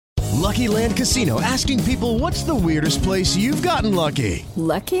Lucky Land Casino, asking people, what's the weirdest place you've gotten lucky?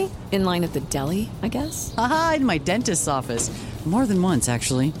 Lucky? In line at the deli, I guess? Aha, in my dentist's office. More than once,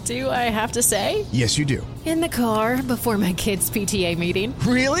 actually. Do I have to say? Yes, you do. In the car before my kids' PTA meeting.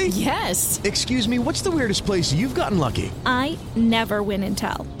 Really? Yes. Excuse me, what's the weirdest place you've gotten lucky? I never win and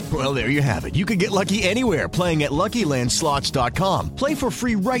tell. Well, there you have it. You can get lucky anywhere, playing at LuckyLandSlots.com. Play for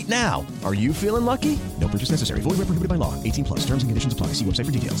free right now. Are you feeling lucky? No purchase necessary. Void where prohibited by law. 18 plus. Terms and conditions apply. See website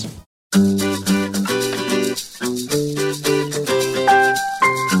for details.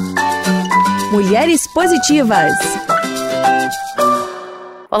 Mulheres Positivas.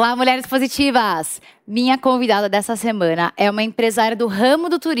 Olá, Mulheres Positivas! Minha convidada dessa semana é uma empresária do ramo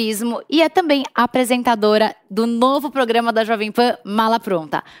do turismo e é também apresentadora do novo programa da Jovem Pan, Mala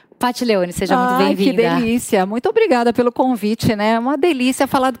Pronta. Paty Leone, seja muito bem-vinda. Que delícia! Muito obrigada pelo convite, né? É uma delícia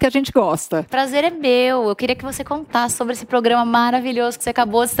falar do que a gente gosta. Prazer é meu. Eu queria que você contasse sobre esse programa maravilhoso que você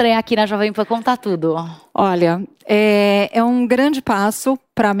acabou de estrear aqui na Jovem Pan. Conta tudo. Olha, é um grande passo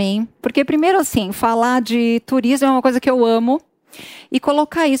para mim, porque primeiro assim, falar de turismo é uma coisa que eu amo. E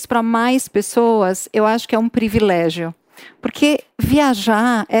colocar isso para mais pessoas, eu acho que é um privilégio. Porque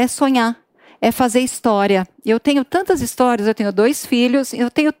viajar é sonhar, é fazer história. Eu tenho tantas histórias, eu tenho 2 filhos,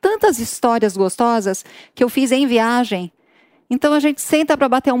 eu tenho tantas histórias gostosas que eu fiz em viagem. Então a gente senta para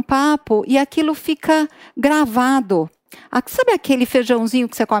bater um papo e aquilo fica gravado. Sabe aquele feijãozinho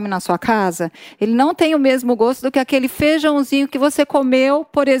que você come na sua casa? Ele não tem o mesmo gosto do que aquele feijãozinho que você comeu,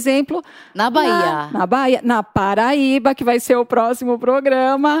 por exemplo, na Bahia. Na Bahia, na Paraíba, que vai ser o próximo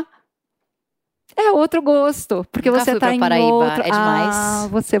programa. É outro gosto, porque Nunca você está em Paraíba. outro. É demais.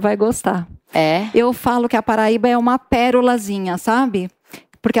 Você vai gostar. É? Eu falo que a Paraíba é uma pérolazinha, sabe?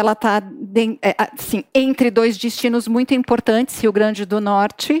 Porque ela está assim, entre 2 destinos muito importantes, Rio Grande do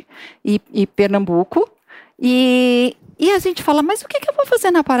Norte e Pernambuco. E a gente fala, mas o que eu vou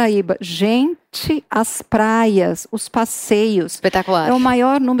fazer na Paraíba? Gente, as praias, os passeios. Espetacular. É o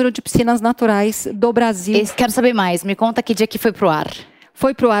maior número de piscinas naturais do Brasil. Quero saber mais. Me conta que dia que foi pro ar.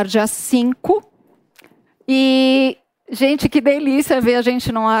 Foi pro ar dia 5. E, gente, que delícia ver a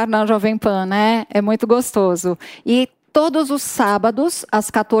gente no ar na Jovem Pan, né? É muito gostoso. E todos os sábados,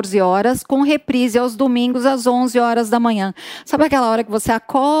 às 14 horas, com reprise aos domingos, às 11 horas da manhã. Sabe aquela hora que você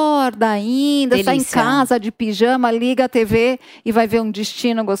acorda ainda, está em casa de pijama, liga a TV e vai ver um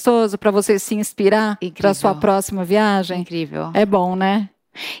destino gostoso para você se inspirar para a sua próxima viagem? Incrível. É bom, né?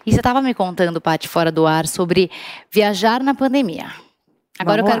 E você estava me contando, Paty, fora do ar, sobre viajar na pandemia.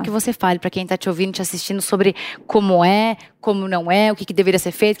 Agora eu quero que você fale para quem está te ouvindo, te assistindo, sobre como é, como não é, o que deveria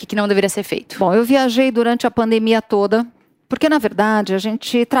ser feito, o que não deveria ser feito. Bom, eu viajei durante a pandemia toda, porque na verdade a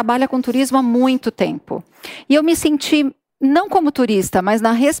gente trabalha com turismo há muito tempo. E eu me senti, não como turista, mas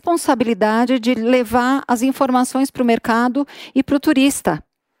na responsabilidade de levar as informações para o mercado e para o turista.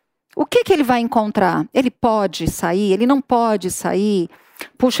 O que ele vai encontrar? Ele pode sair? Ele não pode sair?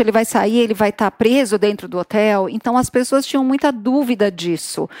 Puxa, ele vai sair, ele vai estar preso dentro do hotel. Então as pessoas tinham muita dúvida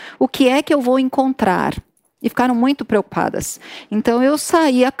disso. O que é que eu vou encontrar? E ficaram muito preocupadas. Então eu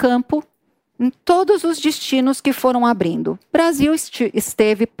saí a campo em todos os destinos que foram abrindo. Brasil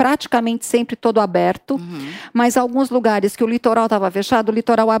esteve praticamente sempre todo aberto, mas alguns lugares que o litoral estava fechado, o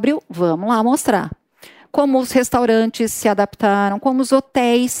litoral abriu, vamos lá mostrar. Como os restaurantes se adaptaram, como os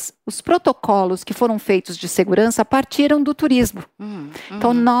hotéis, os protocolos que foram feitos de segurança partiram do turismo.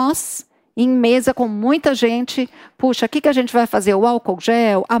 Então nós, em mesa com muita gente, puxa, o que a gente vai fazer? O álcool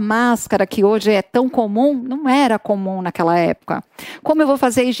gel, a máscara, que hoje é tão comum, não era comum naquela época. Como eu vou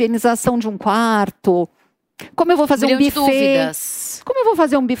fazer a higienização de um quarto? Como eu vou fazer um buffet? Como eu vou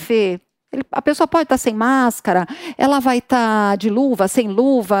fazer um buffet? A pessoa pode estar sem máscara, ela vai estar de luva, sem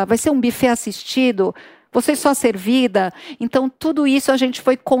luva, vai ser um buffet assistido, você só servida. Então, tudo isso a gente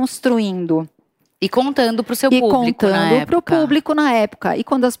foi construindo. E contando para o seu público na época. E contando para o público na época. E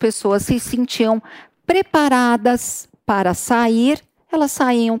quando as pessoas se sentiam preparadas para sair, elas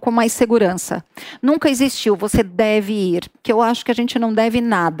saíam com mais segurança. Nunca existiu, você deve ir. Porque eu acho que a gente não deve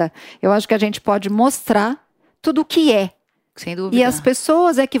nada. Eu acho que a gente pode mostrar tudo o que é. Sem dúvida. E as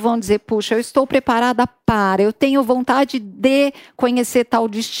pessoas é que vão dizer, puxa, eu estou preparada para, eu tenho vontade de conhecer tal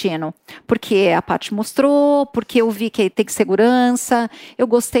destino. Porque a Paty mostrou, porque eu vi que tem segurança, eu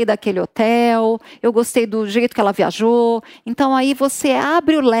gostei daquele hotel, eu gostei do jeito que ela viajou. Então aí você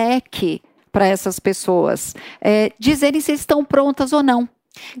abre o leque para essas pessoas dizerem se estão prontas ou não.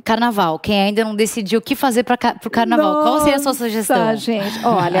 Carnaval, quem ainda não decidiu o que fazer para o carnaval, qual seria a sua sugestão? Gente,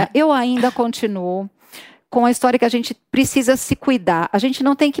 olha, eu ainda continuo com a história que a gente precisa se cuidar. A gente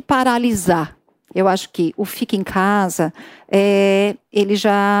não tem que paralisar. Eu acho que o fica em casa, ele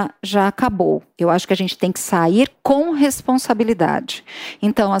já acabou. Eu acho que a gente tem que sair com responsabilidade.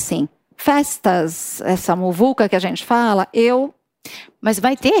 Então, assim, festas, essa muvuca que a gente fala, Mas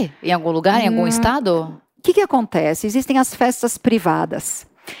vai ter em algum lugar, em algum estado? O que acontece? Existem as festas privadas.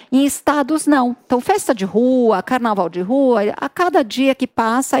 Em estados, não. Então, festa de rua, carnaval de rua, a cada dia que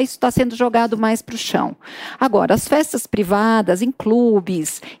passa, isso está sendo jogado mais para o chão. Agora, as festas privadas, em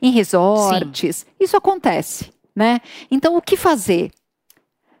clubes, em resorts, isso acontece, né? Então, o que fazer?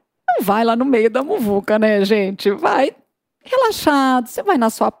 Não vai lá no meio da muvuca, né, gente? Vai relaxado, você vai na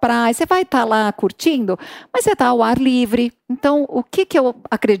sua praia, você vai estar lá curtindo, mas você está ao ar livre. Então, o que eu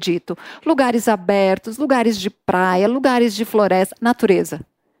acredito? Lugares abertos, lugares de praia, lugares de floresta, natureza.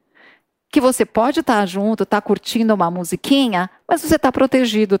 Que você pode estar junto, estar curtindo uma musiquinha, mas você está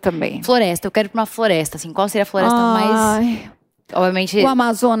protegido também. Floresta, eu quero ir para uma floresta, assim, qual seria a floresta mais... Obviamente... O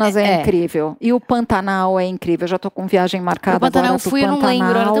Amazonas é incrível, e o Pantanal é incrível, eu já estou com viagem marcada agora pro Pantanal. Eu não lembro,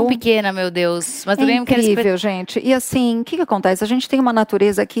 eu era tão pequena, meu Deus. Mas eu lembro que era incrível, gente. E assim, o que acontece? A gente tem uma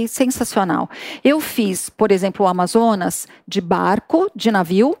natureza aqui sensacional. Eu fiz, por exemplo, o Amazonas de barco, de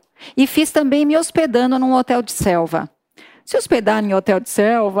navio, e fiz também me hospedando num hotel de selva. Se hospedar em hotel de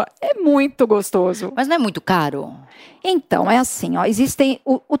selva é muito gostoso. Mas não é muito caro? Então, é assim, ó,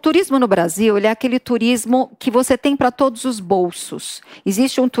 o turismo no Brasil, ele é aquele turismo que você tem para todos os bolsos.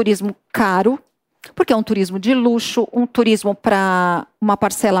 Existe um turismo caro, porque é um turismo de luxo, um turismo para uma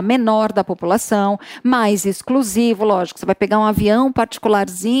parcela menor da população, mais exclusivo, lógico. Você vai pegar um avião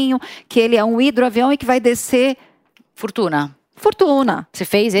particularzinho, que ele é um hidroavião e que vai descer... Fortuna. Você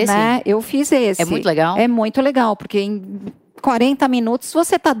fez esse? Né? Eu fiz esse. É muito legal? É muito legal, porque em 40 minutos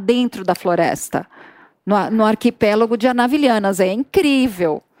você está dentro da floresta, no arquipélago de Anavilhanas. É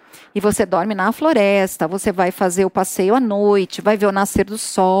incrível. E você dorme na floresta, você vai fazer o passeio à noite, vai ver o nascer do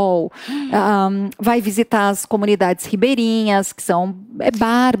sol, vai visitar as comunidades ribeirinhas, que são... É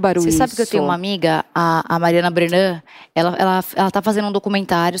bárbaro isso. Você sabe que eu tenho uma amiga, a Mariana Brenan, ela tá fazendo um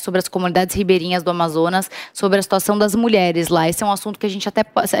documentário sobre as comunidades ribeirinhas do Amazonas, sobre a situação das mulheres lá. Esse é um assunto que a gente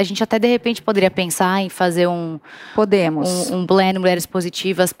até de repente poderia pensar em fazer um blend Mulheres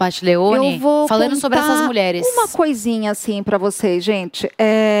Positivas, Paty Leone, falando sobre essas mulheres. Uma coisinha assim para vocês, gente.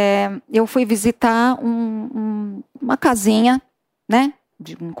 Eu fui visitar uma casinha, né,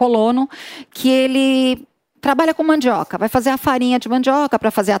 de um colono, que ele trabalha com mandioca, vai fazer a farinha de mandioca para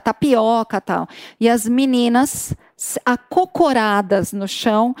fazer a tapioca e tal. E as meninas acocoradas no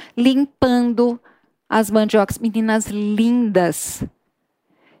chão, limpando as mandiocas. Meninas lindas.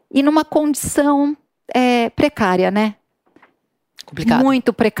 E numa condição precária, né? Complicado.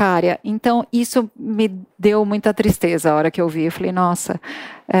 Muito precária. Então, isso me deu muita tristeza a hora que eu vi. Eu falei, nossa...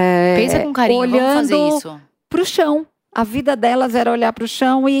 Pensa com carinho, vamos fazer isso. Para o chão. A vida delas era olhar para o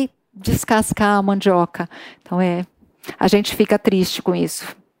chão e descascar a mandioca. Então, a gente fica triste com isso.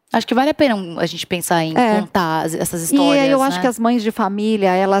 Acho que vale a pena a gente pensar em contar essas histórias. E eu acho que as mães de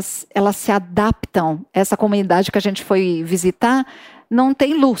família, elas se adaptam. Essa comunidade que a gente foi visitar não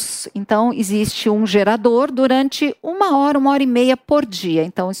tem luz. Então, existe um gerador durante 1 hora e meia por dia.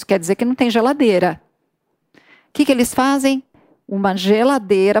 Então, isso quer dizer que não tem geladeira. O que eles fazem? Uma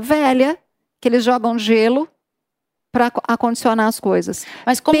geladeira velha, que eles jogam gelo para acondicionar as coisas.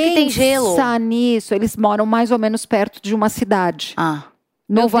 Mas como que tem gelo? Pensa nisso. Eles moram mais ou menos perto de uma cidade.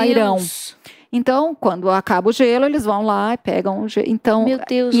 Novo Airão. Então, quando acaba o gelo, eles vão lá e pegam o gelo. Então, meu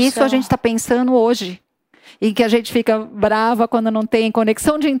Deus isso do céu. A gente está pensando hoje. E que a gente fica brava quando não tem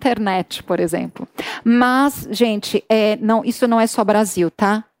conexão de internet, por exemplo. Mas, gente, isso não é só Brasil,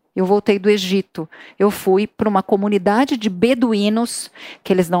 tá? Eu voltei do Egito. Eu fui para uma comunidade de beduínos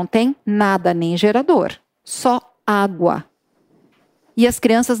que eles não têm nada, nem gerador. Só água. E as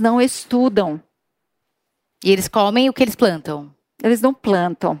crianças não estudam. E eles comem o que eles plantam? Eles não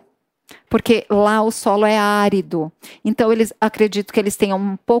plantam. Porque lá o solo é árido. Então, acredito que eles tenham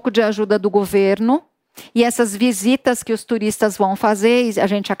um pouco de ajuda do governo. E essas visitas que os turistas vão fazer, a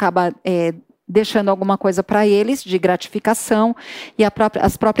gente acaba deixando alguma coisa para eles de gratificação. E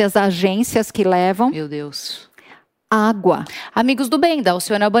as próprias agências que levam. Meu Deus. Água. Amigos do Bem, da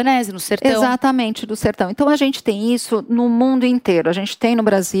Alcione Albanese, no Sertão. Exatamente, do Sertão. Então, a gente tem isso no mundo inteiro. A gente tem no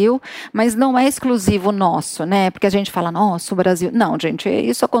Brasil, mas não é exclusivo nosso, né? Porque a gente fala, nossa, o Brasil... Não, gente,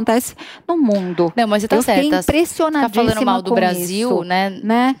 isso acontece no mundo. Não, mas você tá certa. Eu fiquei impressionadíssima tá falando mal do Brasil, isso,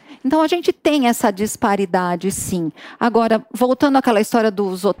 né? Então, a gente tem essa disparidade, sim. Agora, voltando àquela história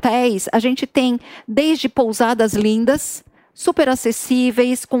dos hotéis, a gente tem desde pousadas lindas, super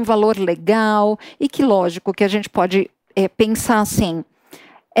acessíveis, com valor legal, e que, lógico, que a gente pode pensar assim,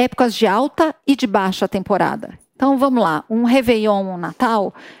 épocas de alta e de baixa temporada. Então, vamos lá, um Réveillon, um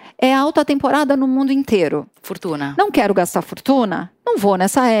Natal, É alta temporada no mundo inteiro. Fortuna. Não quero gastar fortuna? Não vou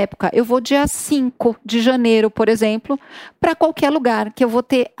nessa época. Eu vou dia 5 de janeiro, por exemplo, para qualquer lugar, que eu vou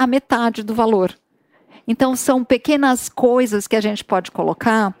ter a metade do valor. Então, são pequenas coisas que a gente pode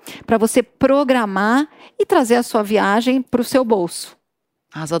colocar para você programar e trazer a sua viagem para o seu bolso.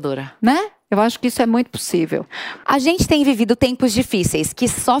 Arrasadora. Né? Eu acho que isso é muito possível. A gente tem vivido tempos difíceis que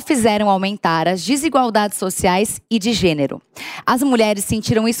só fizeram aumentar as desigualdades sociais e de gênero. As mulheres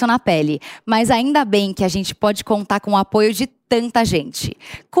sentiram isso na pele, mas ainda bem que a gente pode contar com o apoio de tanta gente.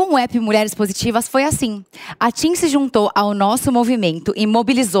 Com o app Mulheres Positivas foi assim. A TIM se juntou ao nosso movimento e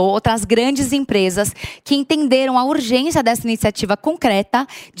mobilizou outras grandes empresas que entenderam a urgência dessa iniciativa concreta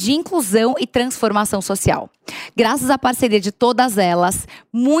de inclusão e transformação social. Graças à parceria de todas elas,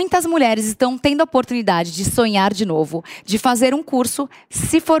 muitas mulheres estão tendo a oportunidade de sonhar de novo, de fazer um curso,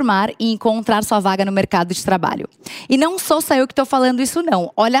 se formar e encontrar sua vaga no mercado de trabalho. E não sou só eu que estou falando isso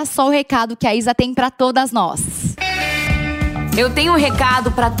não. Olha só o recado que a Isa tem para todas nós. Eu tenho um recado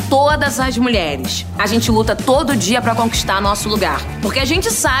para todas as mulheres. A gente luta todo dia para conquistar nosso lugar, porque a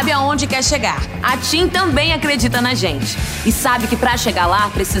gente sabe aonde quer chegar. A TIM também acredita na gente e sabe que para chegar lá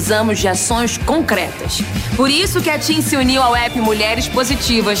precisamos de ações concretas. Por isso que a TIM se uniu ao app Mulheres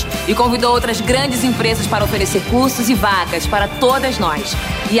Positivas e convidou outras grandes empresas para oferecer cursos e vagas para todas nós.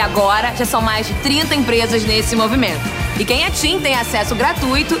 E agora já são mais de 30 empresas nesse movimento. E quem é TIM tem acesso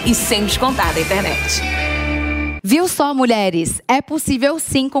gratuito e sem descontar da internet. Viu só, mulheres? É possível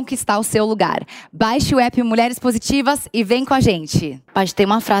sim conquistar o seu lugar. Baixe o app Mulheres Positivas e vem com a gente. Mas tem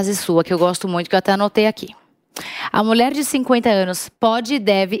uma frase sua que eu gosto muito, que eu até anotei aqui. A mulher de 50 anos pode e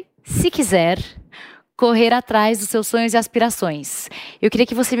deve, se quiser, correr atrás dos seus sonhos e aspirações. Eu queria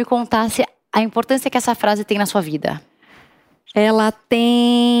que você me contasse a importância que essa frase tem na sua vida. Ela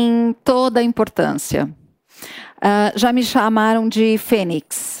tem toda a importância. Já me chamaram de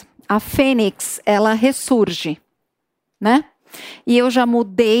Fênix. A Fênix, ela ressurge. Né? E eu já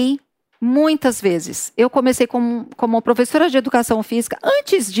mudei muitas vezes. Eu comecei como professora de educação física.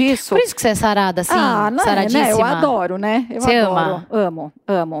 Antes disso... Por isso que você é sarada, assim? Não saradíssima? Né? Eu adoro, né? Você ama?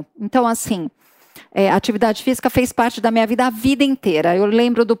 Amo. Então, assim, a atividade física fez parte da minha vida a vida inteira. Eu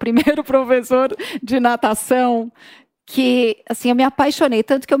lembro do primeiro professor de natação que, assim, eu me apaixonei.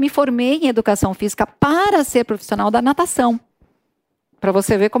 Tanto que eu me formei em educação física para ser profissional da natação. Para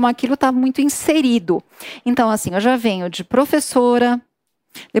você ver como aquilo está muito inserido. Então, assim, eu já venho de professora,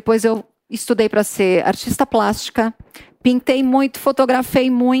 depois eu estudei para ser artista plástica, pintei muito, fotografei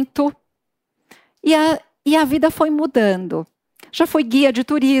muito, e a vida foi mudando. Já fui guia de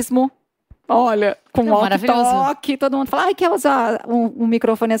turismo, olha, com walkie-talkie, todo mundo fala, quer usar um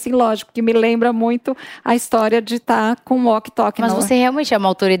microfone assim, lógico, que me lembra muito a história de estar com walkie-talkie. Mas você realmente é uma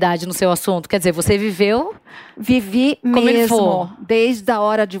autoridade no seu assunto, quer dizer, você viveu... Vivi mesmo, desde a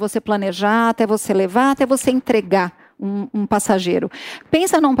hora de você planejar, até você levar, até você entregar um passageiro.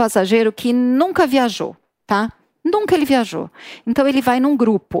 Pensa num passageiro que nunca viajou, tá? Nunca ele viajou. Então ele vai num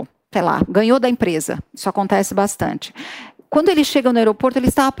grupo, sei lá, ganhou da empresa. Isso acontece bastante. Quando ele chega no aeroporto, ele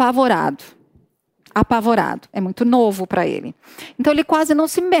está apavorado. Apavorado. É muito novo para ele. Então ele quase não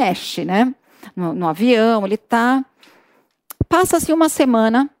se mexe, né? No avião, ele está... Passa-se uma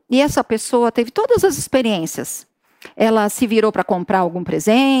semana... E essa pessoa teve todas as experiências. Ela se virou para comprar algum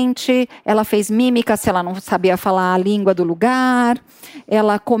presente, ela fez mímica se ela não sabia falar a língua do lugar,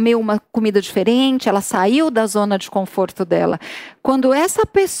 ela comeu uma comida diferente, ela saiu da zona de conforto dela. Quando essa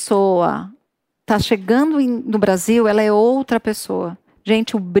pessoa está chegando no Brasil, ela é outra pessoa.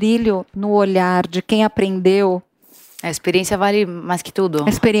 Gente, o brilho no olhar de quem aprendeu. A experiência vale mais que tudo. A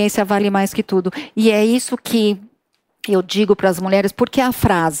experiência vale mais que tudo. E é isso que... eu digo para as mulheres, porque a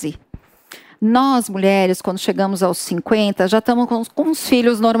frase, nós mulheres, quando chegamos aos 50, já estamos com os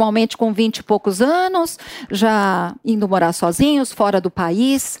filhos normalmente com 20 e poucos anos, já indo morar sozinhos, fora do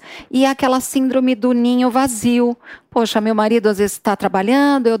país, e aquela síndrome do ninho vazio. Poxa, meu marido às vezes está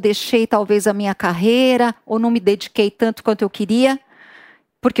trabalhando, eu deixei talvez a minha carreira, ou não me dediquei tanto quanto eu queria,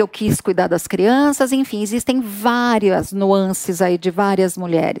 porque eu quis cuidar das crianças, enfim, existem várias nuances aí de várias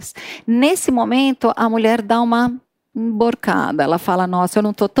mulheres. Nesse momento, a mulher dá uma emborcada, ela fala, nossa, eu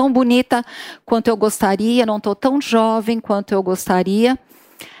não estou tão bonita quanto eu gostaria, não estou tão jovem quanto eu gostaria,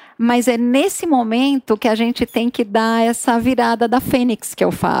 mas é nesse momento que a gente tem que dar essa virada da fênix que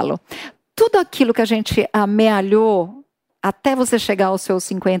eu falo. Tudo aquilo que a gente amealhou até você chegar aos seus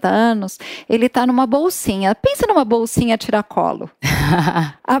 50 anos, ele está numa bolsinha. Pensa numa bolsinha tiracolo.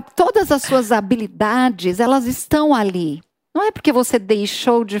 Todas as suas habilidades, elas estão ali. Não é porque você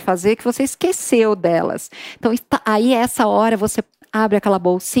deixou de fazer que você esqueceu delas. Então, aí, essa hora, você abre aquela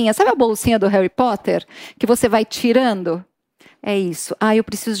bolsinha. Sabe a bolsinha do Harry Potter? Que você vai tirando? é isso. Eu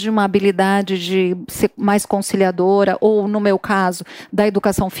preciso de uma habilidade de ser mais conciliadora, ou, no meu caso, da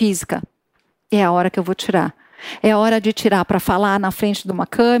educação física. É a hora que eu vou tirar. É a hora de tirar para falar na frente de uma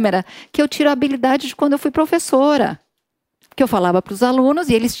câmera, que eu tiro a habilidade de quando eu fui professora. Que eu falava para os alunos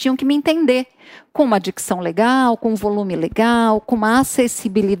e eles tinham que me entender. Com uma dicção legal, com um volume legal, com uma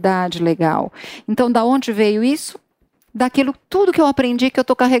acessibilidade legal. Então, da onde veio isso? Daquilo, tudo que eu aprendi, que eu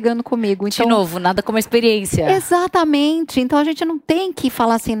estou carregando comigo. Então, de novo, nada como experiência. Exatamente. Então, a gente não tem que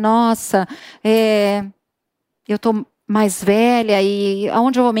falar assim, nossa, eu estou mais velha e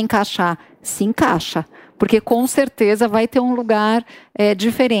aonde eu vou me encaixar? Se encaixa. Porque com certeza vai ter um lugar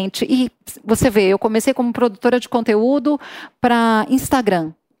diferente. E você vê, eu comecei como produtora de conteúdo para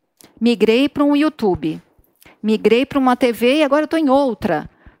Instagram. Migrei para um YouTube. Migrei para uma TV e agora eu estou em outra.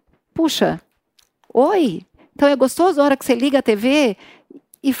 Puxa, oi. Então é gostoso a hora que você liga a TV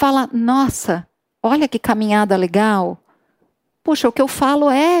e fala, nossa, olha que caminhada legal. Puxa, o que eu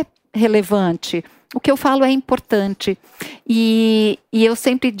falo é relevante. O que eu falo é importante. E eu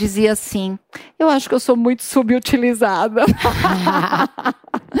sempre dizia assim, eu acho que eu sou muito subutilizada.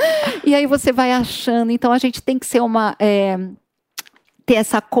 E aí você vai achando. Então a gente tem que ser ter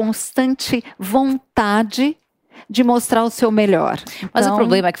essa constante vontade de mostrar o seu melhor. Mas o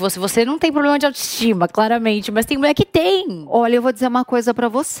problema é que você não tem problema de autoestima, claramente. Mas tem mulher que tem. Olha, eu vou dizer uma coisa pra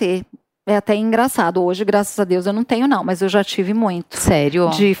você. É até engraçado. Hoje, graças a Deus, eu não tenho, não. Mas eu já tive muito. Sério?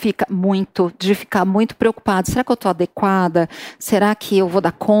 De ficar muito preocupada. Será que eu estou adequada? Será que eu vou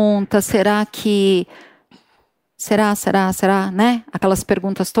dar conta? Será que... Será, né? Aquelas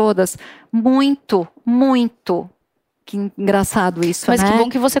perguntas todas. Muito. Que engraçado isso, mas né? Mas que bom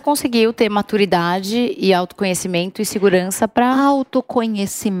que você conseguiu ter maturidade e autoconhecimento e segurança para...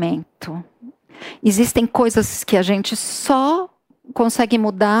 Autoconhecimento. Existem coisas que a gente só consegue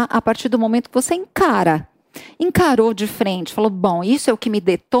mudar a partir do momento que você encarou de frente, falou, bom, isso é o que me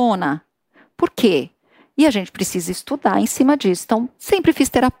detona, por quê? E a gente precisa estudar em cima disso. Então, sempre fiz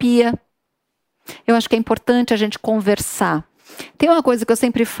terapia. Eu acho que é importante a gente conversar. Tem uma coisa que eu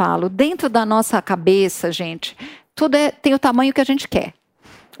sempre falo, dentro da nossa cabeça, gente, tudo tem o tamanho que a gente quer.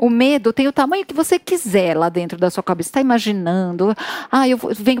 O medo tem o tamanho que você quiser lá dentro da sua cabeça. Você está imaginando. Eu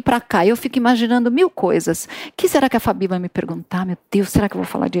venho para cá, eu fico imaginando 1000 coisas. O que será que a Fabi vai me perguntar? Meu Deus, será que eu vou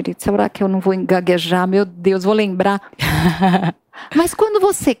falar direito? Será que eu não vou gaguejar? Meu Deus, vou lembrar. Mas quando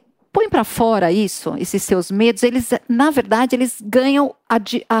você põe para fora esses seus medos, eles, na verdade, eles ganham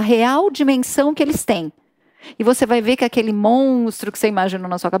a real dimensão que eles têm. E você vai ver que aquele monstro que você imaginou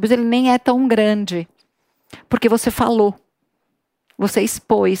na sua cabeça, ele nem é tão grande. Porque você falou. Você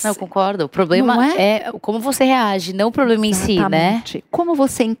expôs. Não, eu concordo. O problema é como você reage, não o problema Exatamente. Em si, né? Como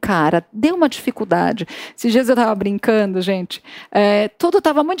você encara. Deu uma dificuldade. Esses dias eu estava brincando, gente. Tudo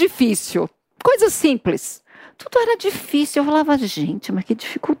estava muito difícil. Coisas simples. Tudo era difícil. Eu falava, gente, mas que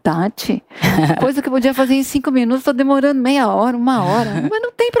dificuldade. Coisa que eu podia fazer em 5 minutos, está demorando meia hora, 1 hora. Mas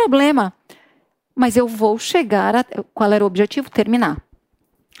não tem problema. Mas eu vou chegar... Qual era o objetivo? Terminar.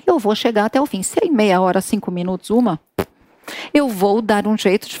 Eu vou chegar até o fim. Se é em meia hora, 5 minutos, eu vou dar um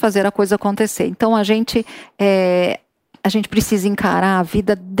jeito de fazer a coisa acontecer. Então, a gente precisa encarar a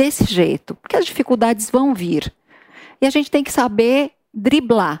vida desse jeito, porque as dificuldades vão vir. E a gente tem que saber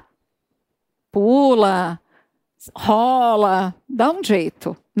driblar. Pula, rola, dá um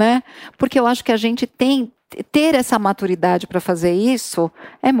jeito, né? Porque eu acho que a gente ter essa maturidade para fazer isso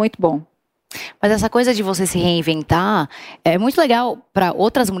é muito bom. Mas essa coisa de você se reinventar é muito legal para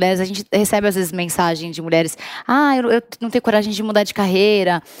outras mulheres. A gente recebe às vezes mensagens de mulheres: eu não tenho coragem de mudar de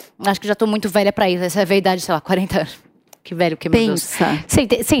carreira, acho que já estou muito velha para isso. Essa é a idade, sei lá, 40 anos. Que velho, que meu Deus.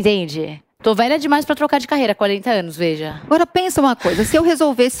 Você entende? Tô velha demais para trocar de carreira, 40 anos, veja. Agora pensa uma coisa, se eu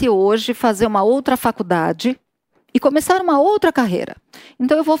resolvesse hoje fazer uma outra faculdade e começar uma outra carreira,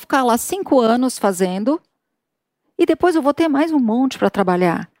 então eu vou ficar lá 5 anos fazendo e depois eu vou ter mais um monte para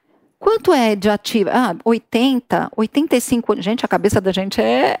trabalhar. Quanto é de ativa? 80, 85. Gente, a cabeça da gente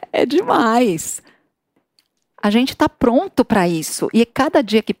é demais. A gente está pronto para isso. E cada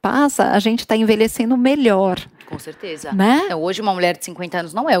dia que passa, a gente está envelhecendo melhor. Com certeza. Né? Então, hoje, uma mulher de 50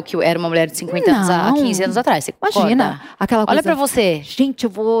 anos não é o que era uma mulher de 50 anos há 15 anos atrás. Você imagina. Aquela coisa, olha para você. Gente, eu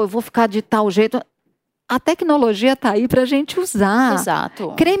vou ficar de tal jeito... A tecnologia está aí para a gente usar.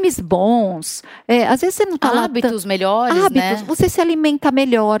 Exato. Cremes bons. Às vezes você não está lá... Hábitos melhores, né? Você se alimenta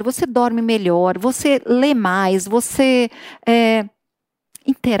melhor, você dorme melhor, você lê mais, você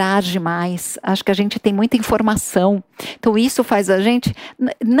interage mais. Acho que a gente tem muita informação. Então isso faz a gente,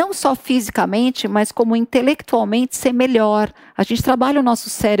 não só fisicamente, mas como intelectualmente ser melhor. A gente trabalha o nosso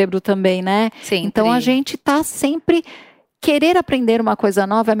cérebro também, né? Sempre. Então a gente está sempre... querer aprender uma coisa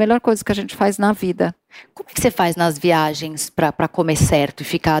nova é a melhor coisa que a gente faz na vida. Como é que você faz nas viagens pra comer certo e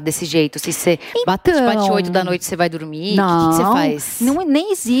ficar desse jeito? Se você bate 8 da noite, você vai dormir? O que você faz?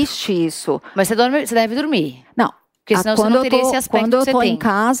 Nem existe isso. Mas você deve dormir. Não. Porque senão você não teria esse aspecto quando eu que tô você em tem.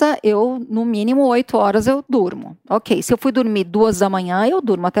 casa, eu, no mínimo, 8 horas eu durmo. Ok, se eu fui dormir 2 da manhã, eu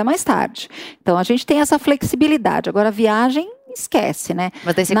durmo até mais tarde. Então, a gente tem essa flexibilidade. Agora, viagem, esquece, né?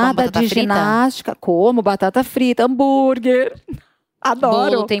 Mas daí você Nada come batata de frita? ginástica, como batata frita, hambúrguer. Adoro.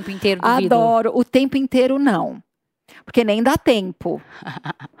 Bolo o tempo inteiro, duvido. Adoro. O tempo inteiro, não. Porque nem dá tempo.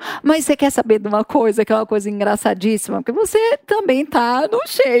 Mas você quer saber de uma coisa que é uma coisa engraçadíssima? Porque você também tá no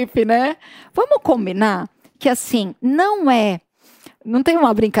shape, né? Vamos combinar que assim, não tem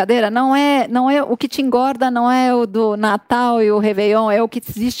uma brincadeira, não é o que te engorda, não é o do Natal e o Réveillon, é o que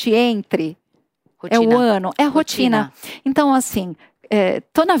existe entre. Rotina. É o ano, é a rotina. Então, assim,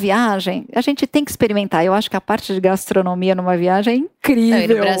 tô na viagem, a gente tem que experimentar. Eu acho que a parte de gastronomia numa viagem é incrível. Não, e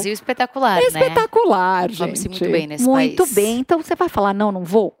no Brasil, espetacular, né? Espetacular, gente. Come-se muito bem nesse muito país. bem. Então, você vai falar, não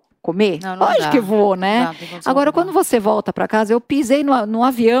vou comer? Não Lógico dá. que vou, né? Não dá, tem condição Agora, nenhuma. quando você volta para casa, eu pisei no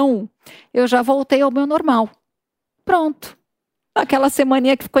avião, eu já voltei ao meu normal. Pronto. Aquela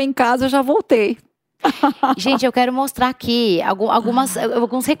semaninha que ficou em casa, eu já voltei. Gente, eu quero mostrar aqui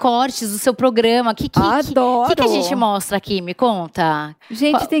alguns recortes do seu programa. Adoro. O que a gente mostra aqui? Me conta.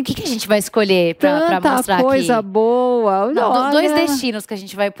 Gente, tem O que a gente vai escolher pra tanta mostrar coisa aqui? boa. Não, Olha. 2 destinos que a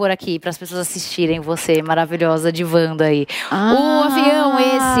gente vai pôr aqui para as pessoas assistirem você, maravilhosa, divando aí. O avião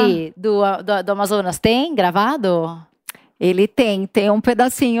esse do Amazonas tem gravado? Ele tem um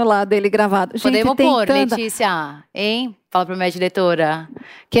pedacinho lá dele gravado. Gente, Podemos tem pôr, tanta... Letícia? Hein? Fala pra minha diretora. O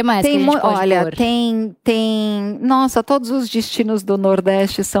que mais que a Tem, gente pode olha, pôr? tem... Nossa, todos os destinos do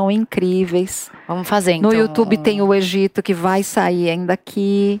Nordeste são incríveis. Vamos fazer, então. No YouTube tem o Egito, que vai sair ainda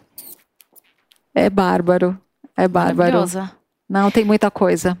aqui. É bárbaro. É bárbaro. Maravilhosa. Não, tem muita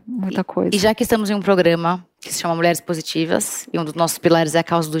coisa. Muita coisa. E já que estamos em um programa que se chama Mulheres Positivas, e um dos nossos pilares é a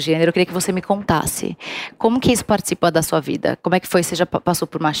causa do gênero, eu queria que você me contasse como que isso participa da sua vida? Como é que foi? Você já passou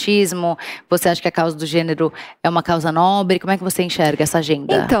por machismo? Você acha que a causa do gênero é uma causa nobre? Como é que você enxerga essa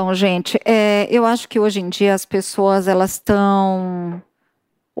agenda? Então, gente, eu acho que hoje em dia as pessoas, elas estão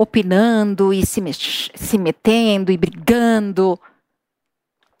opinando e se metendo e brigando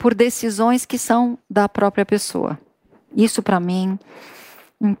por decisões que são da própria pessoa. Isso para mim.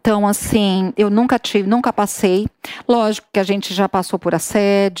 Então, assim, eu nunca passei. Lógico que a gente já passou por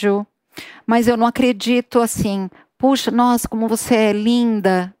assédio, mas eu não acredito assim, puxa, nossa, como você é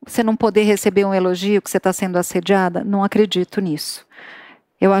linda, você não poder receber um elogio que você está sendo assediada. Não acredito nisso.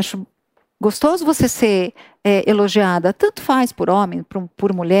 Eu acho gostoso você ser elogiada, tanto faz por homem,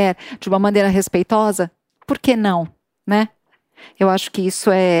 por mulher, de uma maneira respeitosa, por que não, né? Eu acho que isso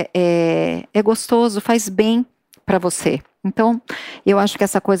é gostoso, faz bem para você. Então, eu acho que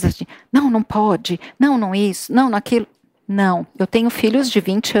essa coisa de, não pode, não isso, não aquilo. Não, eu tenho filhos de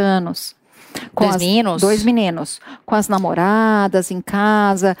 20 anos. Meninos? 2 meninos. Com as namoradas em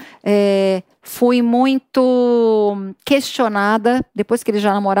casa. Fui muito questionada, depois que eles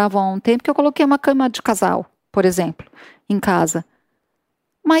já namoravam há um tempo, que eu coloquei uma cama de casal, por exemplo, em casa.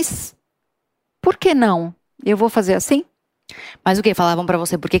 Mas, por que não? Eu vou fazer assim? Mas o que? Falavam pra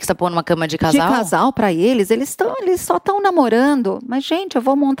você por que você tá pondo uma cama de casal? De casal para eles só estão namorando. Mas, gente, eu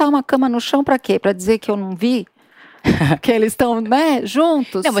vou montar uma cama no chão para quê? Para dizer que eu não vi? Que eles estão, né,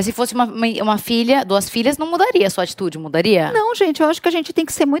 juntos? Não, mas se fosse uma filha, 2 filhas, não mudaria a sua atitude, mudaria? Não, gente, eu acho que a gente tem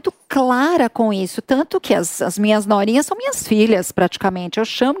que ser muito clara com isso. Tanto que as minhas norinhas são minhas filhas, praticamente. Eu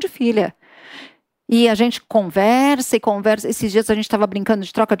chamo de filha. E a gente conversa e conversa. Esses dias a gente estava brincando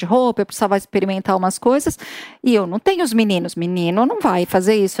de troca de roupa, eu precisava experimentar umas coisas. E eu não tenho os meninos. Menino não vai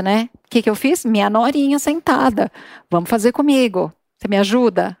fazer isso, né? O que eu fiz? Minha norinha sentada. Vamos fazer comigo. Você me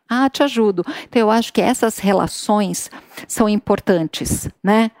ajuda? Ah, te ajudo. Então, eu acho que essas relações são importantes,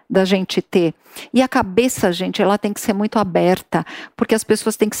 né? Da gente ter. E a cabeça, gente, ela tem que ser muito aberta, porque as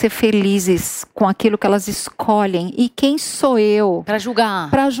pessoas têm que ser felizes com aquilo que elas escolhem. E quem sou eu? Para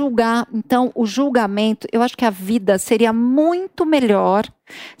julgar. Para julgar. Então, o julgamento, eu acho que a vida seria muito melhor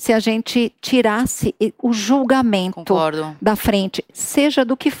se a gente tirasse o julgamento Concordo. da frente, seja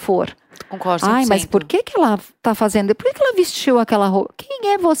do que for. Concordo, 100%. Ai, mas por que ela está fazendo? Por que ela vestiu aquela roupa?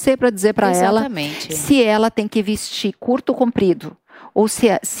 Quem é você para dizer para ela se ela tem que vestir curto ou comprido? Ou se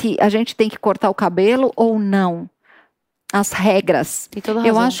a gente tem que cortar o cabelo ou não? As regras.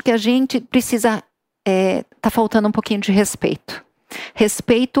 Eu acho que a gente precisa... tá faltando um pouquinho de respeito.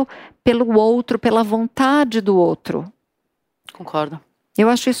 Respeito pelo outro, pela vontade do outro. Concordo. Eu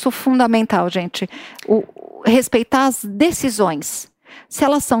acho isso fundamental, gente. Respeitar as decisões. Se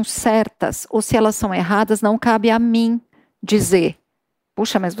elas são certas ou se elas são erradas, não cabe a mim dizer,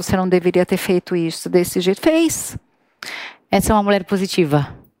 puxa, mas você não deveria ter feito isso desse jeito. Fez. Essa é uma mulher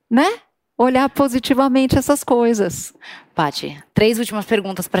positiva. Né? Olhar positivamente essas coisas. Paty, 3 últimas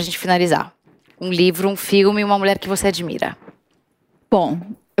perguntas pra gente finalizar. Um livro, um filme e uma mulher que você admira. Bom,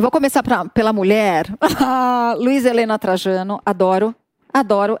 eu vou começar pela mulher. Luísa Helena Trajano, adoro.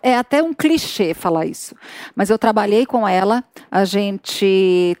 Adoro, é até um clichê falar isso, mas eu trabalhei com ela, a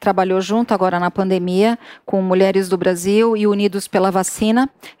gente trabalhou junto agora na pandemia com Mulheres do Brasil e Unidos pela Vacina.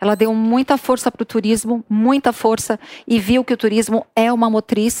 Ela deu muita força para o turismo, muita força, e viu que o turismo é uma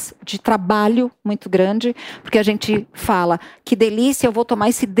motriz de trabalho muito grande, porque a gente fala, que delícia, eu vou tomar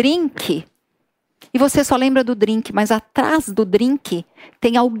esse drink. E você só lembra do drink, mas atrás do drink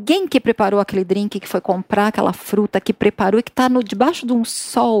tem alguém que preparou aquele drink, que foi comprar aquela fruta, que preparou e que está debaixo de um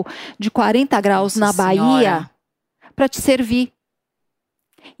sol de 40 graus na Bahia para te servir.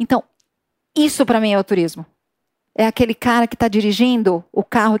 Então, isso para mim é o turismo. É aquele cara que está dirigindo o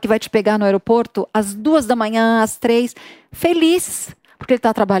carro que vai te pegar no aeroporto às 2 da manhã, às 3, feliz, porque ele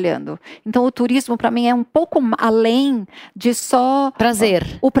está trabalhando. Então, o turismo para mim é um pouco além de só...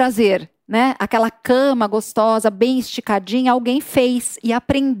 Prazer. O prazer. Né? Aquela cama gostosa, bem esticadinha, alguém fez e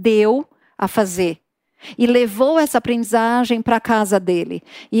aprendeu a fazer. E levou essa aprendizagem para a casa dele.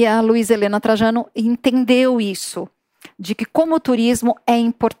 E a Luísa Helena Trajano entendeu isso, de que como o turismo é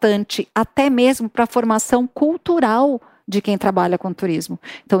importante, até mesmo para a formação cultural de quem trabalha com turismo.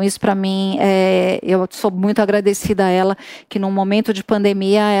 Então isso para mim, eu sou muito agradecida a ela, que num momento de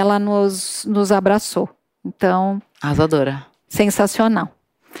pandemia ela nos abraçou. Então, arrasadora. Sensacional.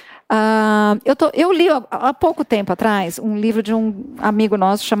 Eu li há pouco tempo atrás um livro de um amigo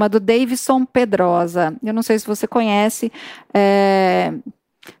nosso chamado Davidson Pedrosa. Eu não sei se você conhece,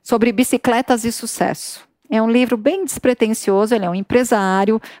 sobre bicicletas e sucesso. É um livro bem despretensioso, ele é um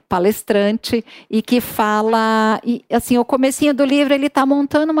empresário, palestrante, e que fala... E, assim, o comecinho do livro, ele está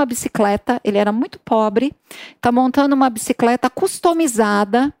montando uma bicicleta, ele era muito pobre, está montando uma bicicleta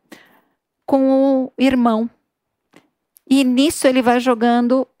customizada com o irmão. E nisso ele vai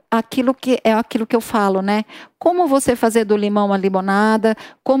jogando... aquilo que eu falo, né? Como você fazer do limão uma limonada,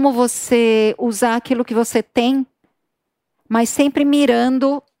 como você usar aquilo que você tem, mas sempre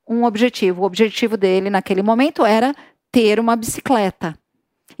mirando um objetivo. O objetivo dele naquele momento era ter uma bicicleta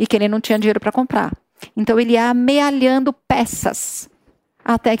e que ele não tinha dinheiro para comprar. Então ele ia amealhando peças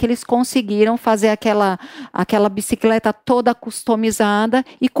até que eles conseguiram fazer aquela bicicleta toda customizada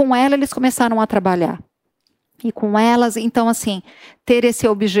e com ela eles começaram a trabalhar. E com elas, então assim, ter esse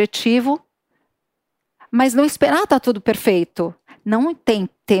objetivo, mas não esperar estar tudo perfeito. Não tem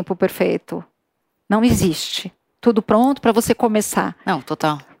tempo perfeito. Não existe. Tudo pronto para você começar. Não,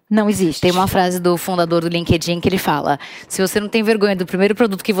 total. Não existe. Tem uma frase do fundador do LinkedIn que ele fala: se você não tem vergonha do primeiro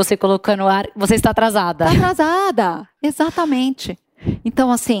produto que você colocou no ar, você está atrasada. Está atrasada, exatamente.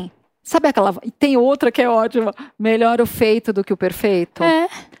 Então assim, sabe aquela... Tem outra que é ótima. Melhor o feito do que o perfeito.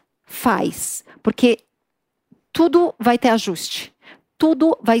 Faz. Porque... tudo vai ter ajuste,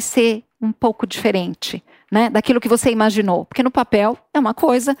 tudo vai ser um pouco diferente, né, daquilo que você imaginou. Porque no papel é uma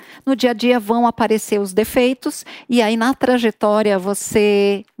coisa, no dia a dia vão aparecer os defeitos e aí na trajetória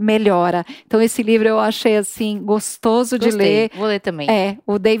você melhora. Então esse livro eu achei assim gostoso de ler. Vou ler também.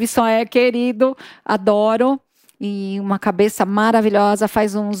 O Davidson é querido, adoro. E uma cabeça maravilhosa,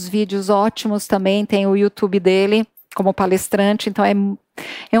 faz uns vídeos ótimos também, tem o YouTube dele como palestrante, então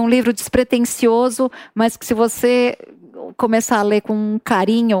é um livro despretensioso, mas que se você começar a ler com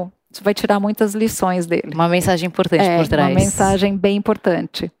carinho, você vai tirar muitas lições dele. Uma mensagem importante por trás. Uma mensagem bem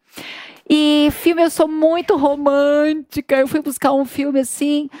importante. E filme, eu sou muito romântica, eu fui buscar um filme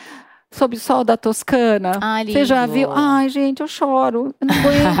assim, Sob o Sol da Toscana. Lindo. Você já viu? Ai, gente, eu choro, eu não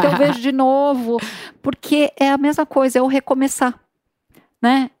aguento, eu vejo de novo, porque é a mesma coisa, é o recomeçar.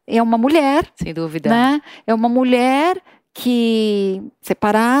 Né? É uma mulher, sem dúvida, né? É uma mulher que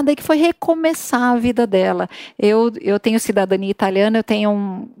separada e que foi recomeçar a vida dela. Eu tenho cidadania italiana, eu tenho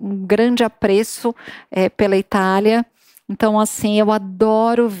um grande apreço pela Itália. Então, assim, eu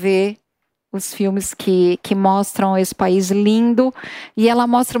adoro ver os filmes que mostram esse país lindo, e ela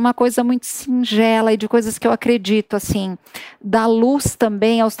mostra uma coisa muito singela e de coisas que eu acredito, assim, dá luz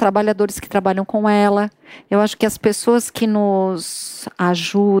também aos trabalhadores que trabalham com ela. Eu acho que as pessoas que nos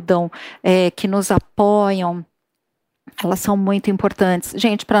ajudam, que nos apoiam, elas são muito importantes.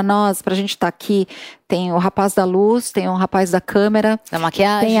 Gente, para nós, para a gente estar aqui, tem o rapaz da luz, tem o rapaz da câmera, da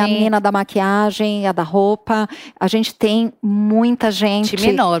maquiagem, tem a mina da maquiagem, a da roupa. A gente tem muita gente. Time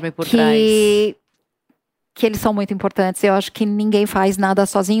enorme por trás. que eles são muito importantes. Eu acho que ninguém faz nada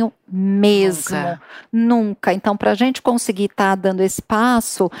sozinho mesmo. Nunca. Então, para a gente conseguir estar dando esse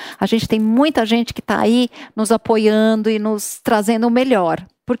passo, a gente tem muita gente que está aí nos apoiando e nos trazendo o melhor.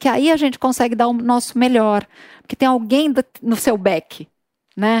 Porque aí a gente consegue dar o nosso melhor. Porque tem alguém no seu back,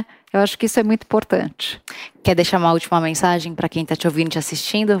 né? Eu acho que isso é muito importante. Quer deixar uma última mensagem para quem está te ouvindo e te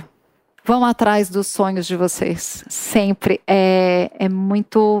assistindo? Vão atrás dos sonhos de vocês. Sempre. É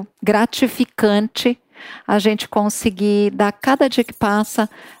muito gratificante a gente conseguir dar cada dia que passa,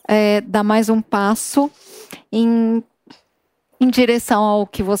 dar mais um passo em direção ao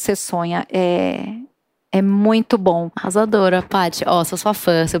que você sonha. É muito bom. Arrasadora, Paty. Sou sua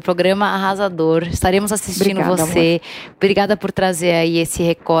fã. Seu programa arrasador. Estaremos assistindo. Obrigada, você. Amor. Obrigada por trazer aí esse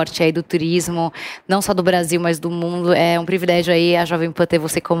recorte aí do turismo, não só do Brasil, mas do mundo. É um privilégio aí a Jovem Pan ter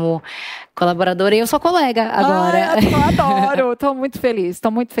você como colaboradora. E eu sou colega agora. Eu adoro. Estou muito feliz.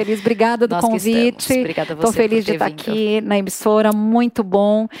 Obrigada do convite. Obrigada a você. Estou feliz de estar aqui na emissora. Muito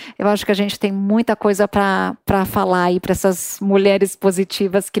bom. Eu acho que a gente tem muita coisa para falar aí para essas mulheres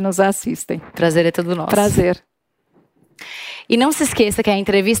positivas que nos assistem. Prazer é todo nosso. Prazer. E não se esqueça que a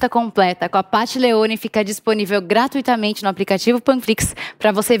entrevista completa com a Paty Leone fica disponível gratuitamente no aplicativo Panflix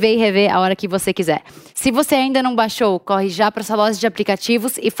para você ver e rever a hora que você quiser. Se você ainda não baixou, corre já para sua loja de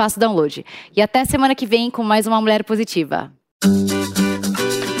aplicativos e faça o download. E até semana que vem com mais uma Mulher Positiva.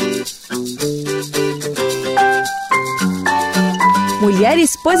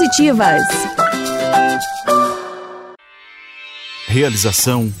 Mulheres Positivas.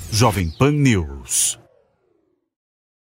 Realização Jovem Pan News.